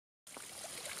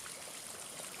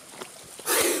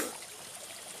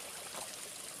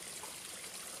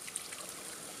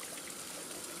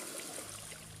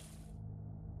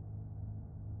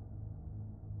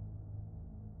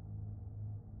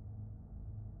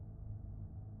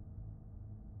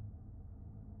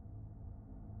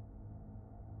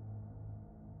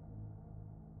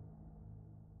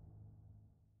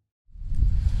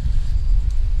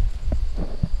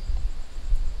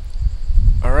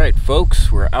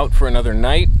Folks, we're out for another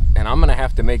night, and I'm gonna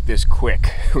have to make this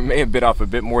quick. We may have bit off a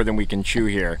bit more than we can chew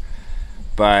here,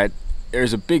 but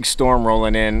there's a big storm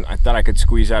rolling in. I thought I could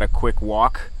squeeze out a quick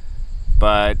walk,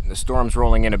 but the storm's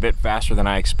rolling in a bit faster than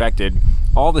I expected.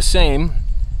 All the same,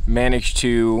 managed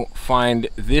to find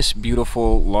this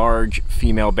beautiful large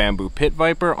female bamboo pit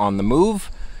viper on the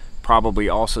move, probably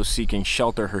also seeking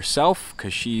shelter herself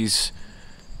because she's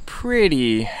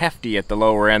pretty hefty at the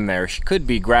lower end there. She could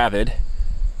be gravid.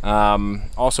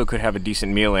 Also could have a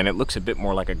decent meal in. It looks a bit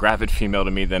more like a gravid female to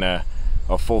me than a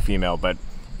full female, but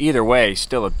either way,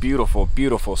 still a beautiful,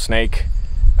 beautiful snake.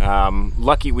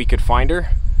 Lucky we could find her.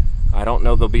 I don't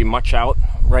know there'll be much out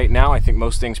right now. I think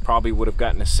most things probably would have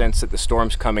gotten a sense that the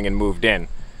storm's coming and moved in.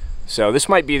 So this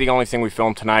might be the only thing we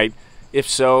filmed tonight. If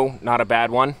so, not a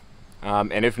bad one.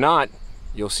 And if not,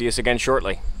 you'll see us again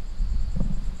shortly.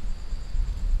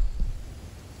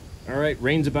 All right,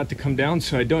 rain's about to come down,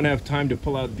 so I don't have time to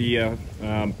pull out the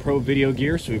pro video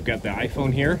gear. So we've got the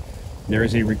iPhone here. There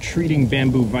is a retreating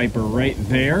bamboo viper right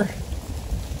there.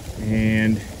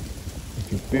 And if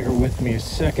you bear with me a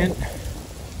second,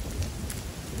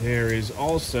 there is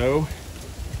also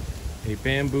a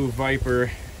bamboo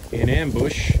viper in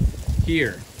ambush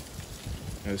here.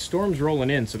 Now the storm's rolling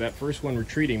in, so that first one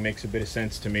retreating makes a bit of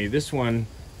sense to me. This one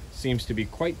seems to be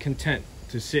quite content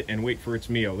to sit and wait for its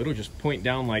meal. It'll just point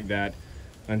down like that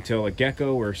until a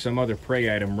gecko or some other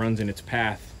prey item runs in its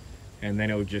path, and then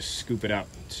it'll just scoop it up.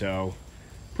 So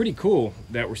pretty cool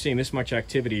that we're seeing this much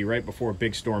activity right before a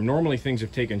big storm. Normally things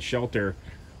have taken shelter,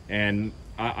 and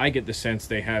I get the sense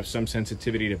they have some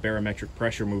sensitivity to barometric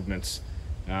pressure movements.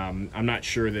 I'm not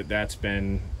sure that that's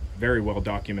been very well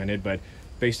documented, but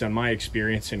based on my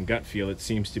experience and gut feel, it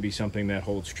seems to be something that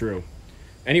holds true.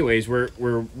 Anyways,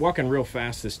 we're walking real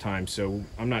fast this time, so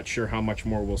I'm not sure how much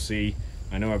more we'll see.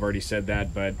 I know I've already said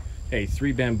that, but hey,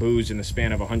 3 bamboos in the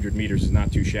span of 100 meters is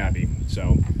not too shabby.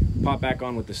 So pop back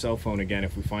on with the cell phone again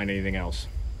if we find anything else.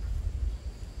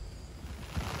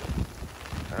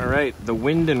 All right, the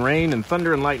wind and rain and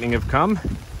thunder and lightning have come,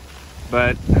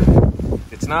 but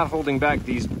it's not holding back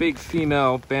these big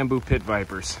female bamboo pit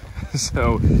vipers.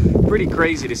 So pretty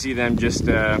crazy to see them just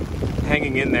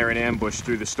hanging in there in ambush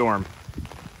through the storm.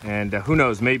 And who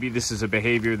knows, maybe this is a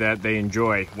behavior that they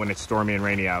enjoy when it's stormy and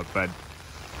rainy out. But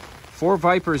 4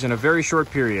 vipers in a very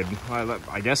short period.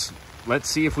 I guess let's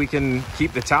see if we can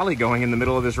keep the tally going in the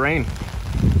middle of this rain.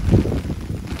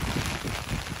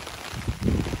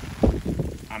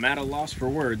 I'm at a loss for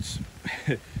words.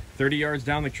 30 yards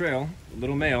down the trail, a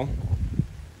little male.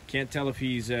 Can't tell if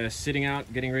he's sitting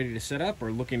out, getting ready to set up,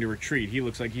 or looking to retreat. He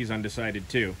looks like he's undecided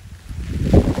too.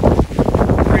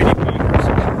 Pretty bummed.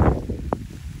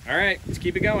 All right, let's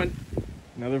keep it going.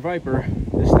 Another viper,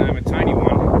 this time a tiny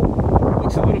one.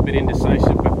 Looks a little bit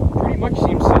indecisive, but pretty much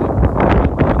seems set up.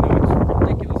 Even though it's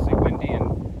ridiculously windy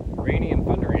and rainy and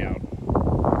thundery out.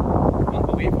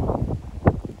 Unbelievable.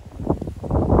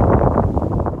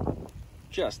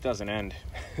 Just doesn't end.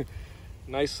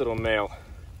 Nice little male.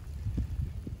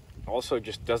 Also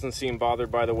just doesn't seem bothered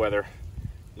by the weather.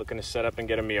 Looking to set up and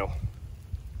get a meal.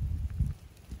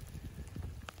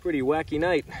 Pretty wacky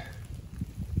night.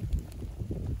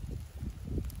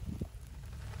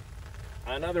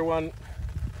 Another one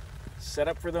set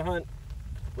up for the hunt.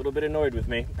 A little bit annoyed with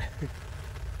me.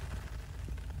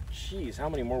 Jeez, how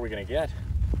many more are we gonna get?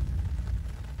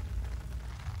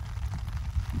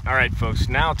 All right, folks,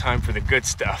 now time for the good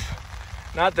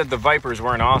stuff. Not that the vipers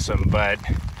weren't awesome, but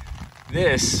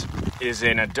this is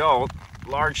an adult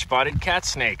large spotted cat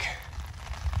snake.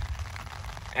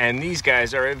 And these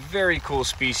guys are a very cool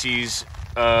species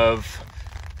of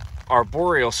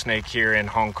arboreal snake here in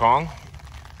Hong Kong.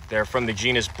 They're from the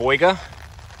genus Boiga,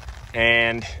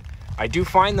 and I do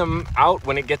find them out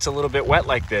when it gets a little bit wet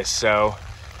like this, so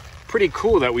pretty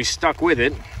cool that we stuck with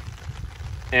it.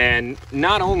 And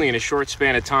not only in a short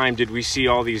span of time did we see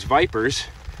all these vipers,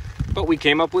 but we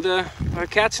came up with a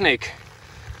cat snake.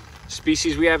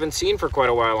 Species we haven't seen for quite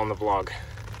a while on the vlog.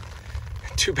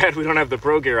 Too bad we don't have the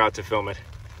pro gear out to film it.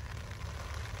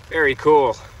 Very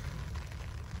cool.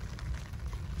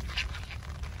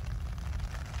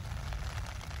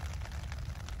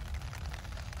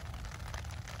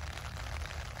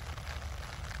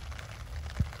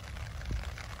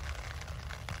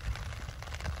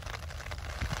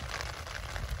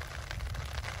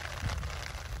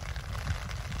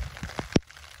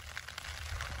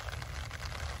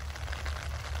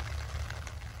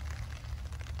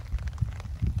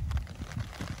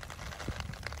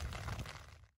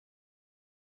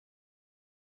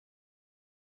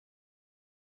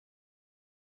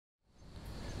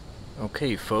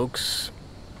 Okay, folks,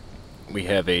 we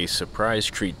have a surprise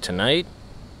treat tonight.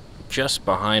 just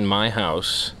behind my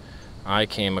house, I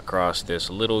came across this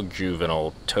little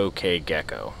juvenile Tokay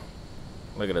Gecko.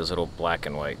 Look at his little black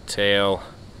and white tail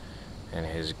and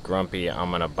his grumpy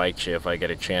 "I'm gonna bite you if I get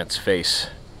a chance" face.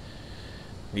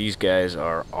 These guys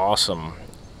are awesome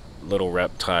little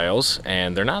reptiles,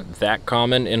 and they're not that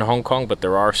common in Hong Kong, but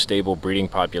there are stable breeding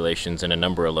populations in a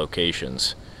number of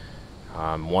locations.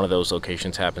 One of those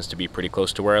locations happens to be pretty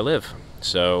close to where I live,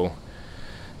 so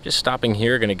just stopping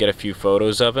here, gonna get a few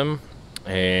photos of him,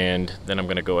 and then I'm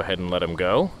gonna go ahead and let him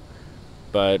go.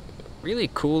 But really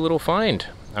cool little find.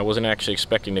 I wasn't actually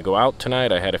expecting to go out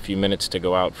tonight. I had a few minutes to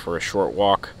go out for a short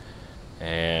walk,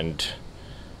 and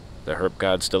the herp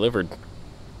gods delivered.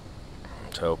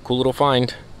 So cool little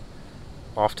find.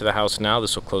 Off to the house now.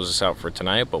 This will close us out for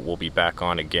tonight, but we'll be back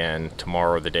on again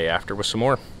tomorrow or the day after with some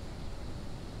more.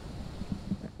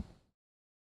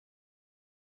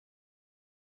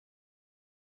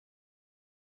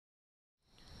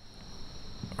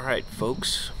 Alright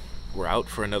folks, we're out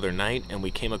for another night, and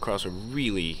we came across a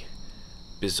really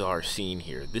bizarre scene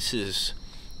here. This is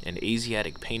an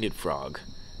Asiatic painted frog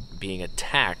being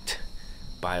attacked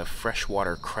by a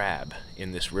freshwater crab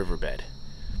in this riverbed.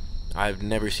 I've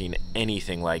never seen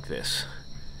anything like this.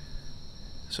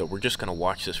 So we're just gonna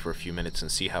watch this for a few minutes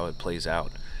and see how it plays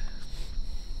out.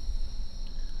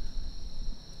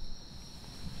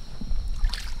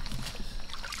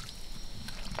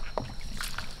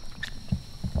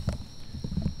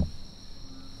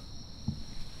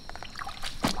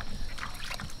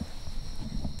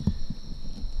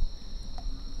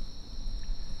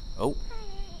 Oh,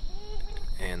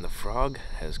 and the frog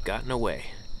has gotten away.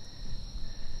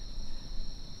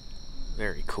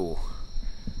 Very cool.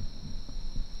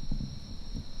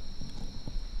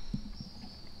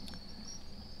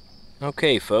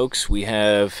 Okay folks, we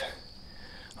have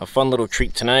a fun little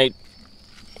treat tonight.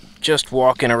 Just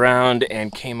walking around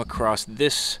and came across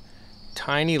this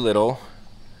tiny little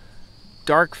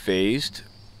dark-phased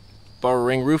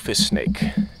burrowing rufous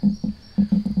snake.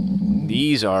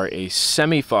 These are a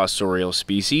semi-fossorial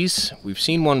species. We've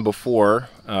seen one before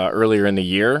earlier in the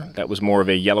year that was more of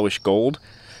a yellowish gold.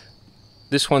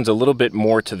 This one's a little bit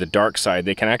more to the dark side.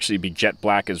 They can actually be jet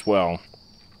black as well.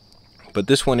 But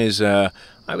this one is, I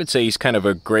would say he's kind of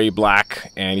a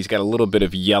gray-black, and he's got a little bit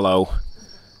of yellow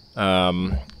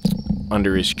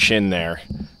under his chin there.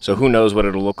 So who knows what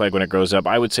it'll look like when it grows up.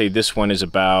 I would say this one is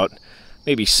about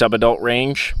maybe sub-adult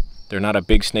range. They're not a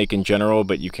big snake in general,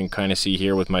 but you can kind of see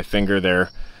here with my finger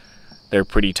they're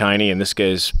pretty tiny, and this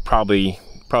guy's probably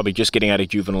just getting out of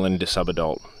juvenile into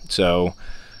sub-adult. So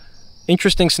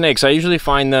interesting snakes. I usually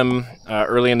find them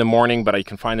early in the morning, but I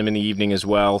can find them in the evening as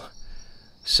well.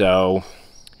 So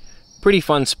pretty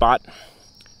fun spot.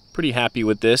 Pretty happy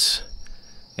with this.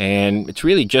 And it's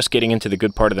really just getting into the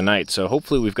good part of the night, so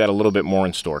hopefully we've got a little bit more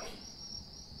in store.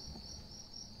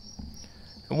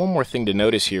 And one more thing to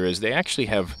notice here is they actually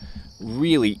have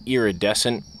really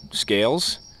iridescent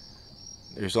scales.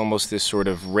 There's almost this sort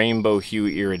of rainbow hue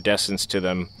iridescence to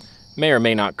them. May or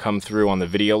may not come through on the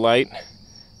video light.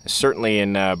 Certainly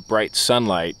in bright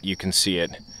sunlight you can see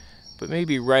it. But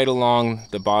maybe right along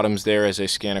the bottoms there as I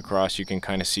scan across, you can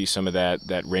kind of see some of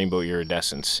that rainbow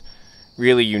iridescence.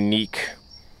 Really unique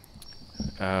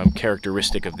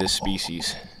characteristic of this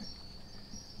species.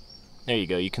 There you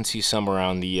go. You can see some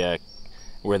around the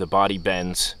where the body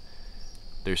bends.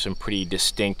 There's some pretty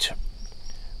distinct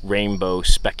rainbow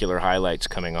specular highlights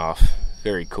coming off.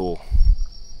 Very cool.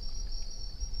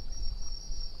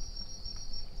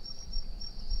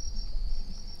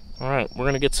 Alright, we're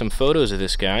going to get some photos of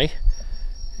this guy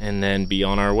and then be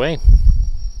on our way.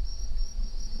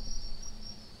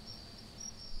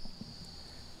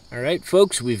 Alright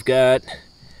folks, we've got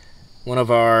one of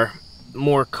our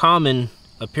more common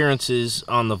appearances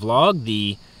on the vlog,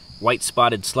 the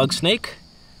white-spotted slug snake.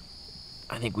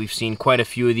 I think we've seen quite a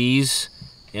few of these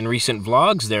in recent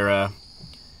vlogs. They're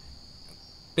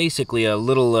basically a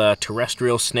little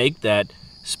terrestrial snake that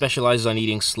specializes on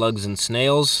eating slugs and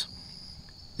snails.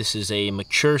 This is a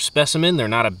mature specimen. They're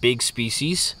not a big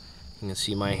species. You can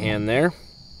see my hand there.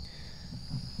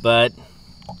 But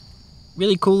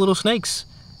really cool little snakes.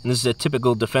 And this is a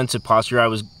typical defensive posture. I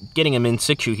was getting him in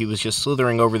situ. He was just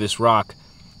slithering over this rock,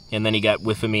 and then he got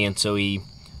whiff of me, and so he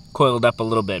coiled up a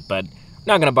little bit. But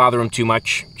not going to bother him too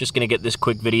much. Just going to get this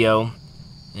quick video,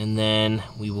 and then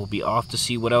we will be off to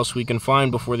see what else we can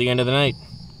find before the end of the night.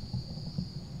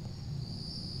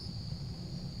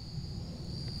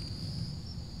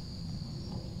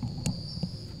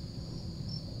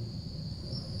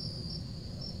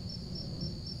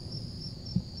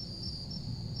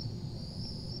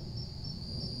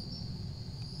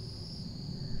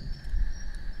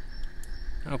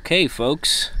 Okay,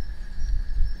 folks,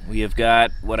 we have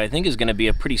got what I think is going to be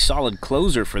a pretty solid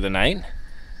closer for the night.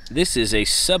 This is a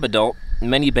subadult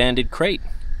many-banded crate,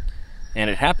 and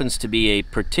it happens to be a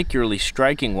particularly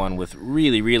striking one with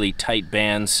really tight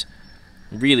bands,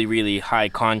 really high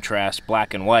contrast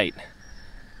black and white.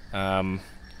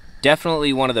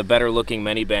 Definitely one of the better looking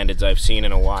many-bandeds I've seen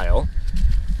in a while,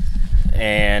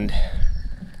 and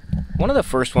one of the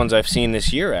first ones I've seen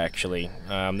this year, actually.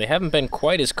 They haven't been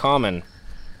quite as common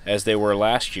as they were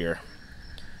last year.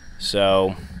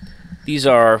 So these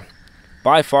are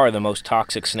by far the most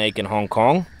toxic snake in Hong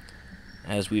Kong,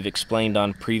 as we've explained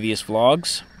on previous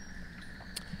vlogs.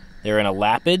 They're in a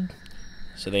lapid,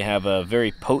 so they have a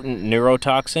very potent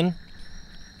neurotoxin,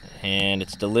 and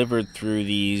it's delivered through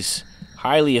these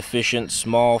highly efficient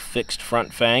small fixed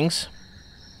front fangs.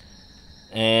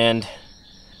 And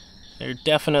they're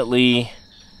definitely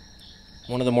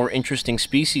one of the more interesting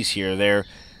species here. They're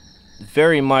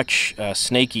very much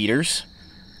snake eaters.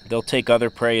 They'll take other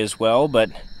prey as well,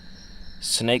 but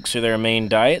snakes are their main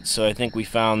diet, so I think we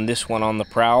found this one on the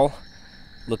prowl,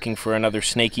 looking for another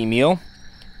snaky meal,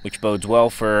 which bodes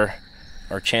well for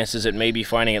our chances at maybe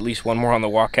finding at least one more on the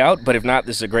walk out, but if not,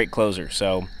 this is a great closer.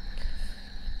 So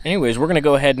anyways, we're going to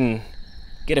go ahead and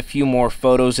get a few more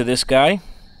photos of this guy,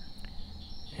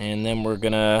 and then we're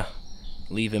going to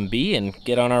leave him be and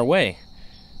get on our way.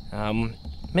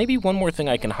 Maybe one more thing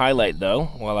I can highlight though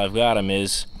while I've got him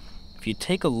is, if you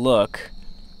take a look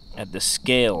at the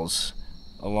scales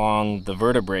along the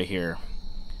vertebrae here,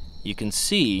 you can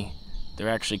see they're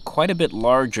actually quite a bit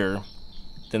larger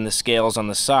than the scales on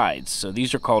the sides. So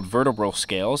these are called vertebral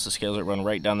scales, the scales that run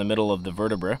right down the middle of the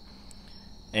vertebra.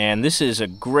 And this is a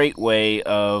great way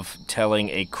of telling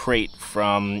a crate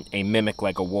from a mimic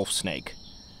like a wolf snake.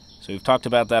 So we've talked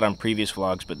about that on previous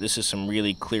vlogs, but this is some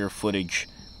really clear footage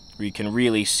where you can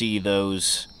really see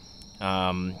those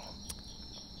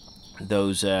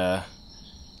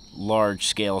large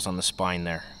scales on the spine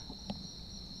there.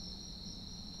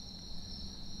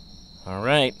 All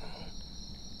right,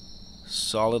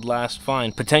 solid last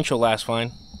find, potential last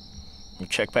find. We'll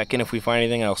check back in if we find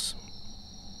anything else.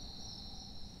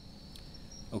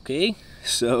 Okay,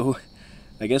 so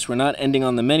I guess we're not ending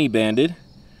on the many-banded,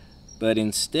 but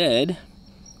instead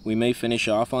we may finish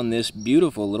off on this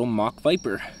beautiful little mock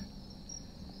viper.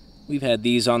 We've had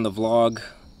these on the vlog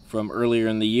from earlier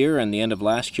in the year and the end of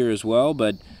last year as well,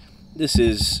 but this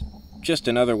is just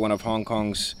another one of Hong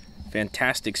Kong's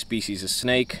fantastic species of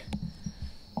snake.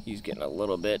 He's getting a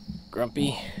little bit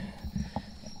grumpy.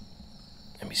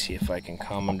 Let me see if I can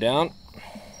calm him down.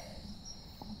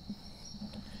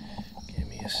 Give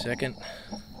me a second.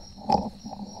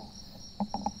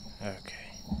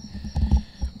 Okay.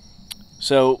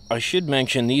 So I should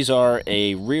mention these are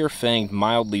a rear-fanged,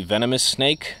 mildly venomous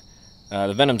snake.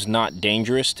 The venom's not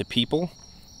dangerous to people.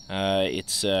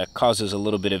 It causes a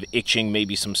little bit of itching,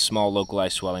 maybe some small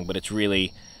localized swelling, but it's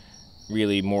really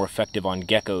more effective on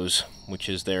geckos, which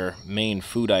is their main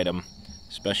food item,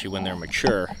 especially when they're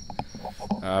mature.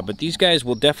 But these guys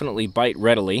will definitely bite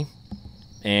readily,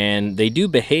 and they do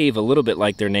behave a little bit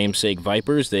like their namesake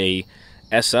vipers. They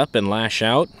S up and lash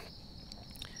out,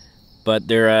 but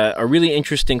they're a really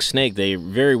interesting snake. They're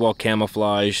very well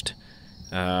camouflaged.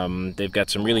 They've got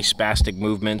some really spastic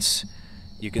movements.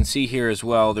 You can see here as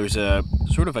well, there's a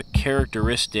sort of a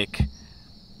characteristic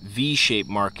V-shaped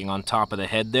marking on top of the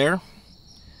head there.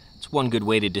 It's one good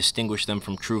way to distinguish them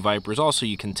from true vipers. Also,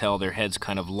 you can tell their head's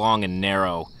kind of long and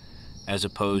narrow, as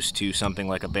opposed to something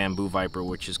like a bamboo viper,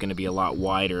 which is going to be a lot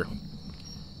wider.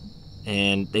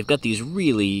 And they've got these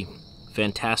really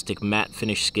fantastic matte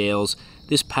finish scales.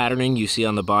 This patterning you see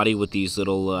on the body with these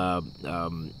little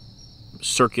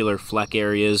circular fleck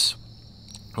areas,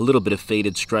 a little bit of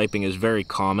faded striping is very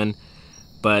common,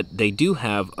 but they do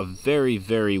have a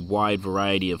very wide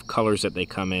variety of colors that they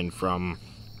come in, from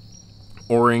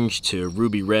orange to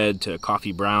ruby red to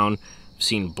coffee brown. I've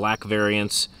seen black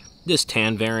variants. This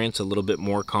tan variant's a little bit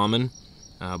more common,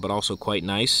 but also quite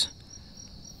nice.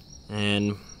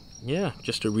 And yeah,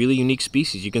 just a really unique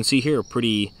species. You can see here a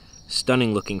pretty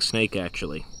stunning looking snake,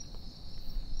 actually.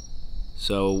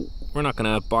 So we're not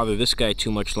going to bother this guy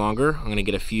too much longer. I'm going to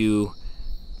get a few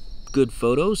good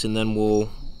photos, and then we'll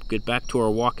get back to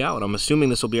our walk out. I'm assuming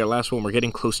this will be our last one. We're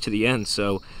getting close to the end,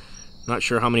 so not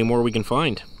sure how many more we can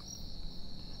find.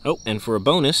 Oh, and for a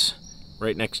bonus,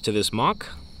 right next to this mock,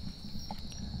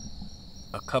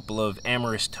 a couple of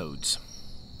amorous toads.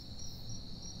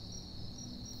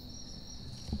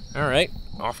 Alright,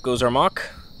 off goes our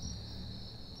mock,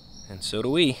 and so do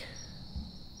we.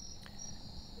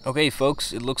 Okay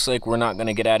folks, it looks like we're not going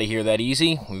to get out of here that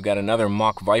easy. We've got another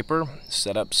mock viper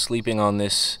set up sleeping on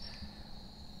this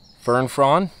fern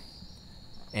frond.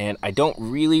 And I don't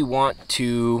really want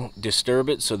to disturb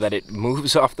it so that it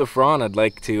moves off the frond. I'd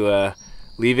like to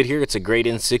leave it here. It's a great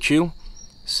in situ.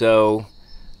 So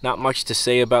not much to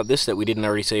say about this that we didn't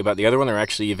already say about the other one. They're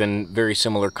actually even very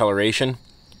similar coloration.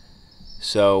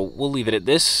 So we'll leave it at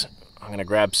this. I'm going to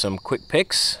grab some quick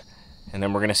pics, and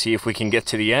then we're going to see if we can get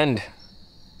to the end.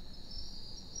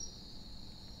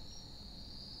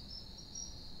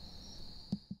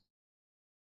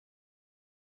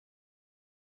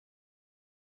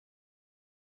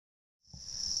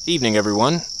 Evening,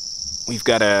 everyone. We've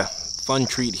got a fun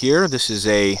treat here. This is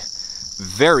a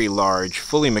very large,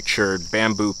 fully matured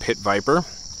bamboo pit viper,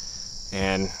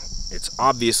 and it's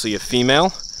obviously a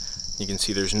female. You can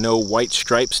see there's no white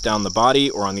stripes down the body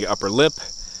or on the upper lip,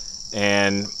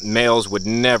 and males would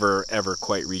never ever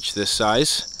quite reach this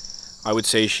size. I would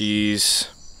say she's,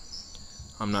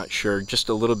 I'm not sure, just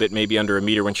a little bit, maybe under a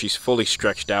meter when she's fully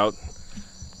stretched out,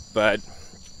 but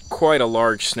quite a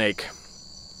large snake.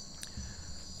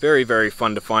 Very, very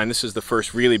fun to find. This is the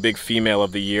first really big female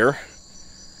of the year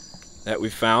that we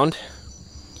found.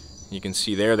 You can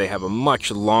see there they have a much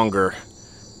longer,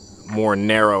 more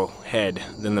narrow head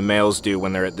than the males do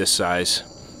when they're at this size.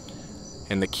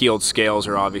 And the keeled scales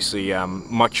are obviously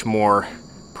much more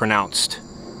pronounced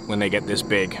when they get this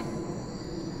big.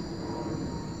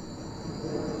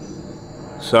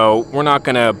 So we're not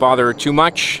going to bother her too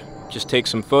much, just take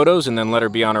some photos and then let her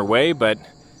be on her way, but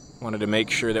wanted to make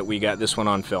sure that we got this one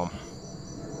on film.